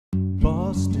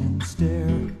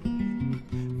BostonStare,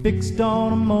 fixed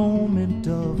on a moment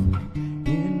of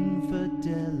infidelity.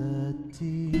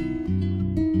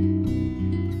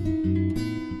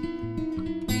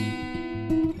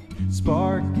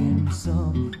 Sparking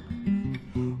some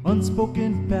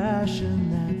unspoken passion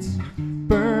that's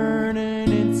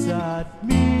burning inside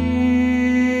me.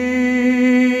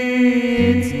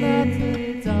 It's not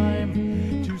the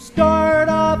time to start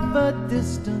off a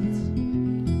distant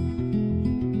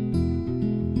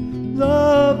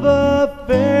love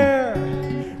affair.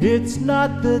 It's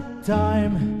not the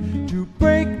time to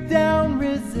break down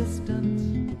resistance.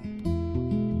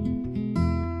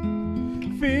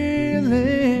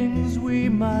 Feelings we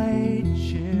might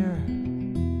share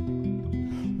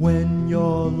when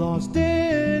you're lost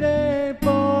in a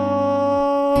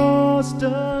BostonStare.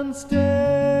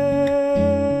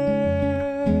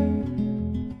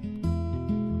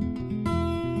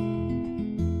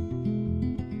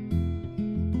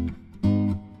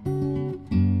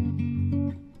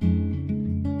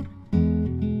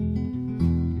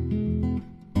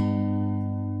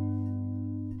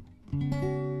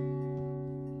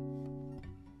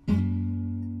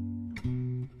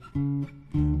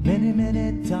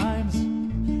 Many times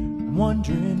I'm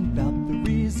wondering about the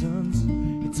reasons.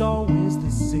 It's always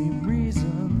the same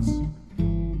reasons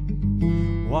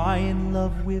why in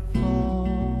love we fall.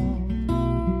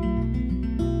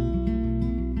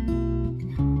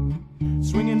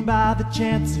 Swinging by the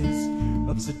chances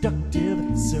of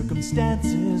seductive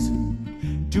circumstances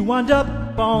to wind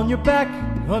up on your back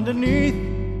underneath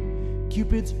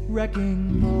Cupid's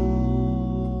wrecking ball.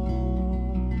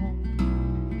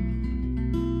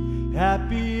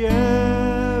 Happy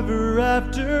ever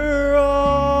after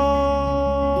all.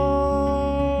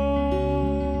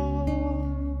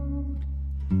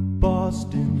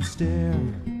 BostonStare,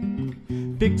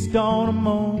 fixed on a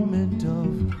moment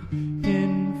of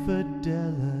infidelity.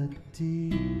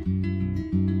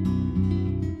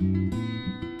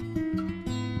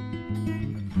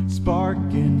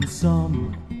 Sparking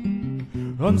some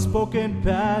unspoken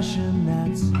passion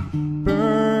that's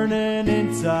burning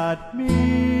inside me.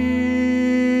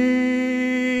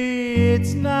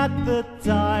 It's not the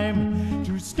time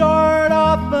to start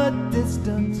off a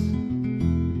distant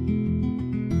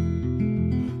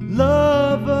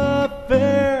love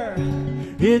affair.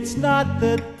 It's not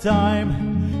the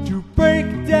time to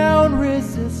break down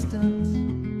resistance.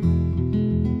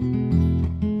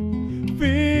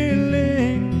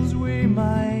 Feelings we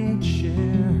might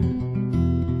share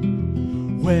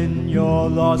when you're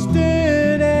lost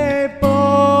in a